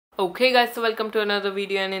Okay guys, so welcome to another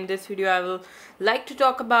video, and in this video I will like to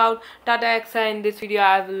talk about Tata Hexa. In this video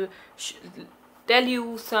I will tell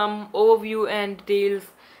you some overview and details,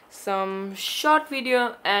 some short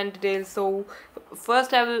video and details. So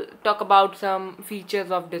first I will talk about some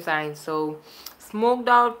features of design. So smoked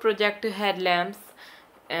out projector headlamps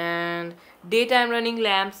and daytime running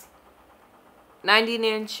lamps,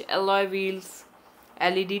 19-inch alloy wheels,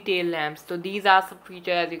 LED tail lamps. So these are some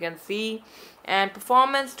features as you can see. And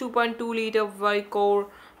performance 2.2 liter core,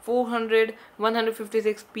 400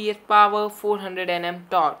 156 PS power, 400 Nm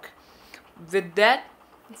torque. With that,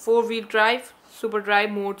 4-wheel drive, super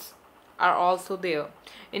drive modes are also there.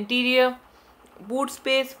 Interior boot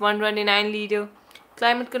space 129 liter,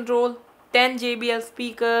 climate control, 10 JBL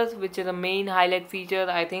speakers, which is a main highlight feature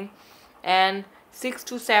I think, and 6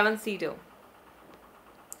 to 7 seater.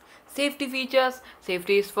 Safety features,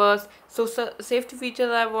 safety is first. So safety features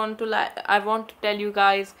I want to tell you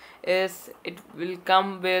guys is it will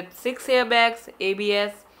come with 6 airbags,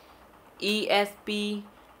 ABS, ESP,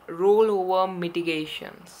 rollover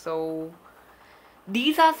mitigation. So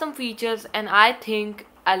these are some features, and I think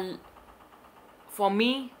for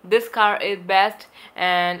me this car is best,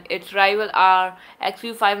 and its rival are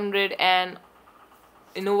XV500 and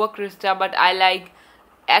Innova Krista, but I like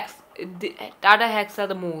Tata Hexa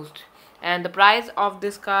the most, and the price of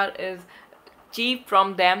this car is cheap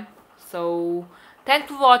from them. So thanks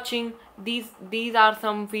for watching. These are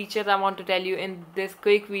some features I want to tell you in this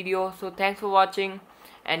quick video. So thanks for watching,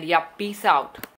 and yeah, peace out.